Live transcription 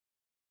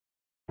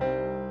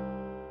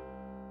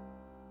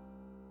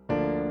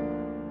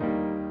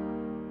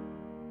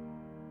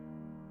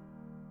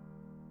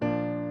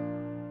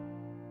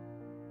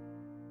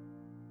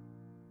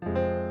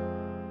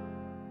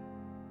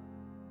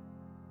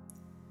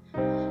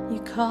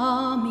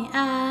Call me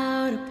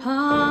out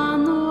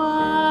upon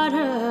the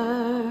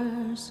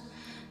waters,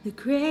 the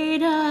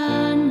great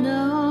unknown,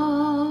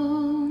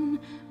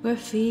 where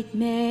feet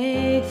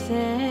may fail.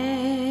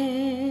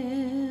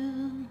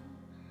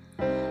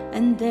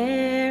 And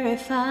there I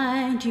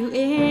find you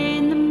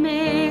in the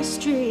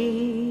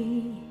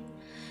mystery,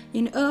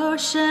 in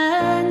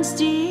oceans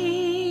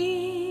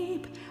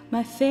deep,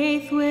 my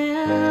faith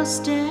will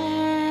stand.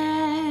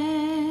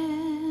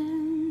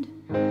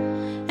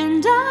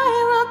 And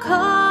I will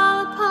call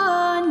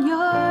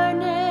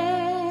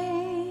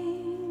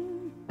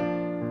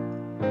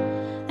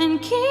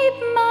keep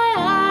my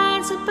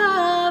eyes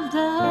above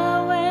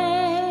the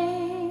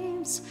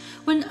waves.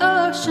 When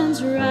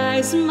oceans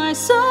rise, my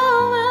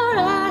soul will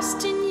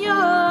rest in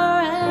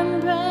your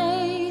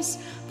embrace.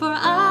 For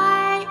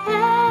I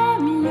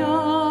am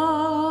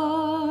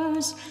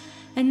yours,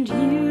 and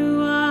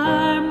you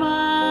are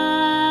mine.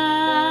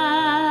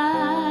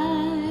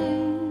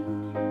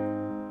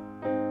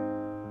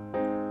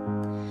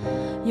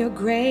 Your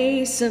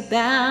grace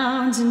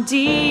abounds in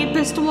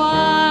deepest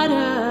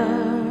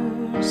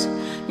waters.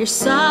 Your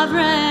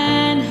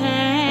sovereign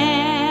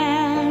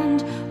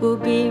hand will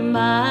be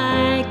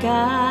my guide.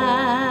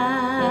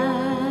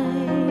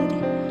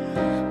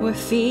 Where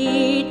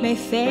feet may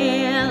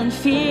fail and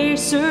fear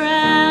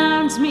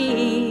surrounds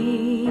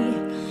me,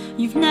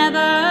 you've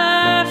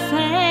never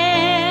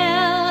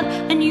failed,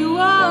 and you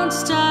won't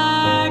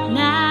start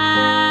now.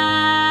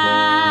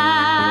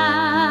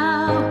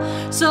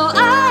 So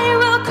I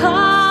will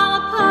call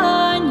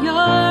upon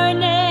your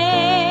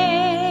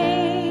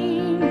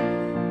name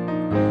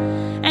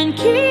and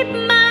keep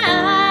my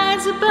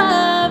eyes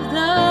above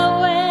the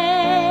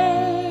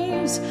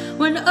waves.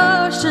 When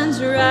oceans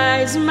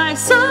rise, my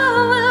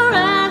soul will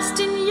rest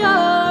in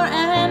your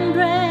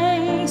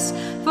embrace.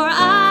 For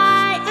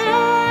I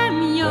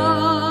am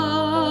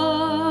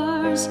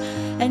yours,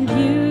 and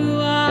you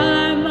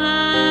are mine.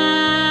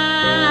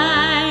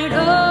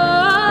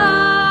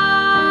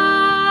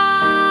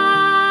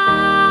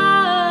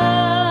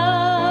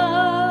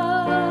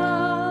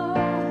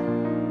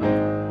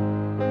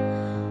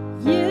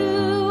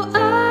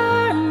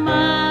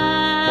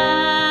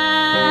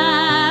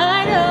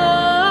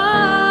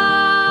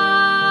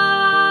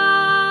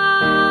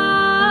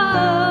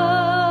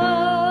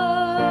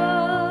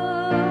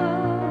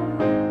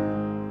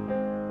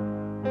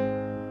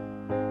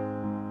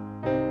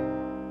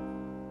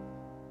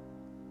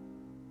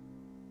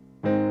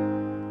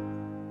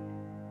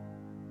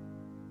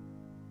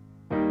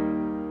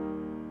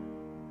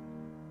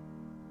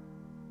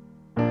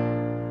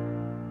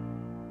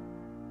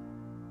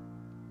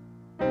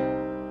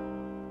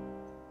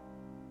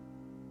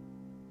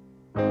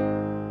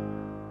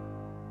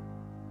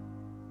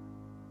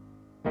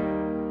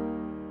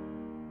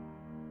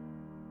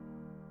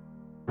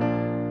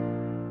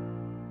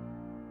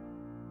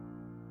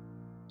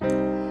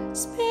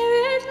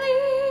 Spirit,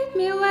 lead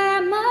me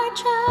where my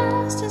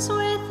trust is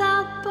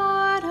without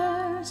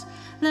borders.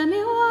 Let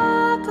me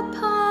walk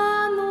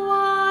upon the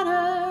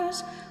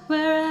waters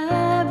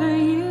wherever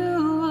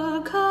you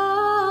would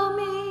call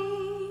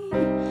me.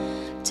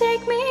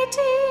 Take me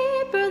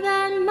deeper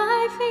than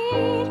my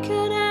feet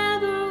could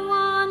ever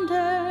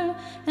wander,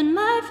 and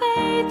my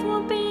faith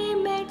will be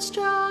made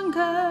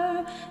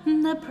stronger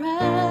in the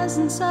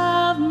presence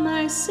of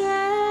my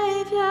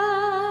Savior.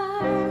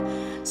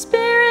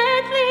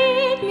 Spirit,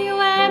 lead me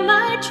where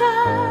my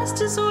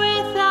trust is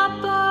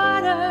without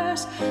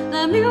borders.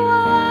 Let me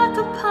walk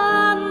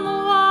upon the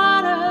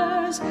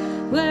waters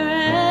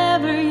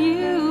wherever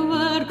you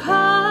would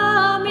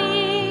call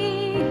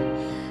me.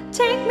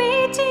 Take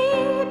me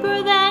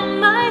deeper than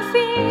my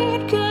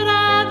feet could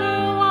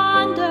ever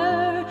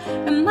wander,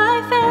 and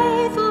my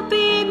faith will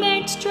be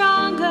made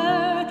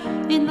stronger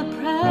in the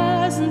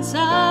presence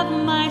of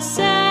my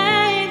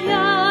Savior.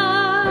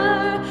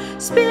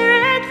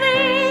 Spirit,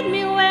 lead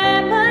me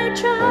where my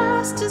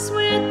trust is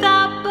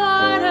without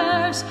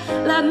borders.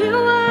 Let me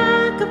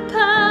walk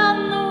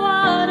upon the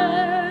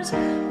waters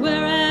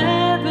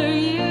wherever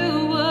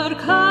you would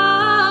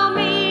call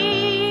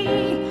me.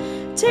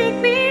 Take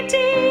me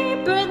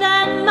deeper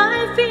than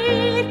my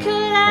feet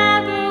could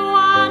ever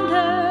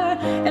wander,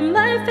 and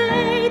my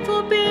faith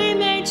will be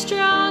made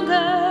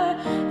stronger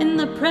in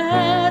the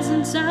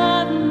presence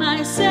of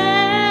my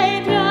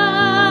Savior.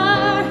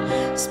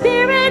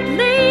 Spirit,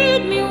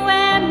 lead me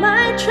where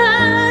my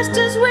trust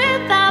is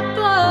without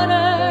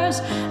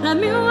borders. Let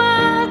me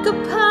walk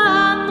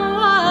upon the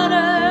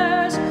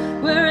waters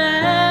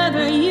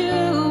wherever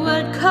you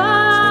would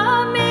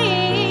call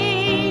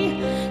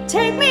me.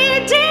 Take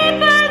me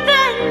deeper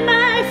than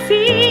my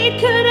feet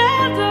could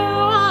ever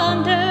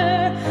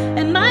wander,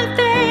 and my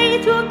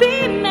faith will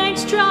be made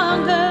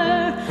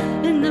stronger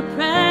in the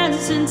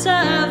presence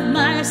of